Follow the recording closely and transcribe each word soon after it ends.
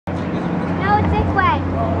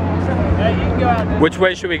Hey, you can go out this Which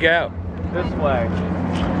way should we go? This way.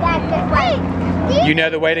 That's this way. You know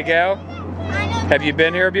the way to go? Have you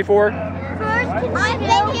been here before? I've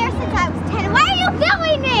been here since I was 10. Why are you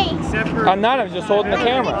filming me? I'm not, I'm just holding the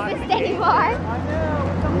camera. I don't exist anymore.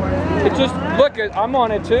 It just, look, I'm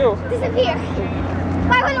on it too. Disappear.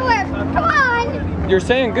 Why would it work? Come on. You're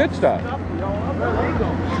saying good stuff.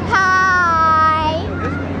 Hi.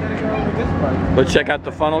 Let's check out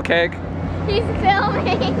the funnel cake. He's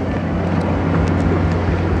filming.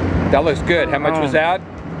 That looks good. How much was that?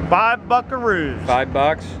 $5 buckaroos.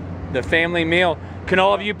 $5. The family meal. Can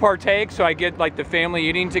all of you partake so I get like the family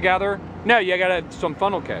eating together? No, you gotta some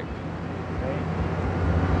funnel cake.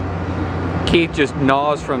 Keith just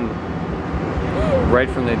gnaws from right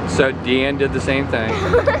from the, so Deanne did the same thing.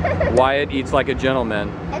 Wyatt eats like a gentleman.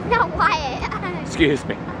 It's not Wyatt. Excuse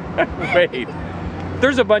me. Wait.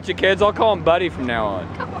 There's a bunch of kids. I'll call him Buddy from now on.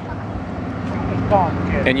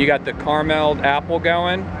 And you got the carameled apple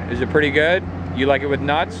going. Is it pretty good? You like it with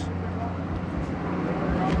nuts?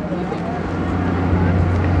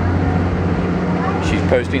 She's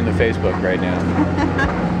posting the Facebook right now.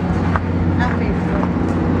 Not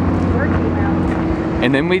Facebook. Work email.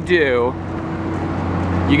 And then we do,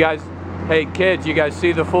 you guys, hey kids, you guys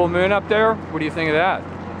see the full moon up there? What do you think of that?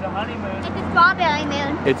 It's a honeymoon. It's a strawberry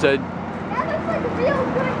moon. It's a, That looks like a real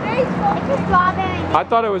good baseball. It's a strawberry moon. I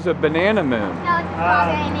thought it was a banana moon. No, it's a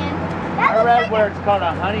strawberry moon. That I looks read like where it's called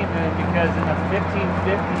a honeymoon because in the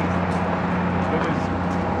 1550s it was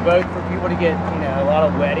both for people to get, you know, a lot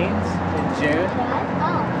of weddings in June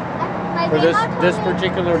for this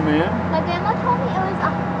particular moon. My grandma told me it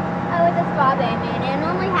was a strawberry moon. It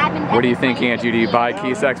normally happens. What do you think, Angie? Do you buy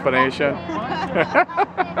Keith's explanation?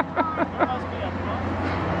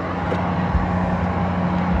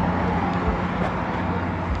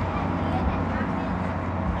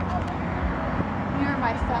 You're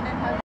my son and husband.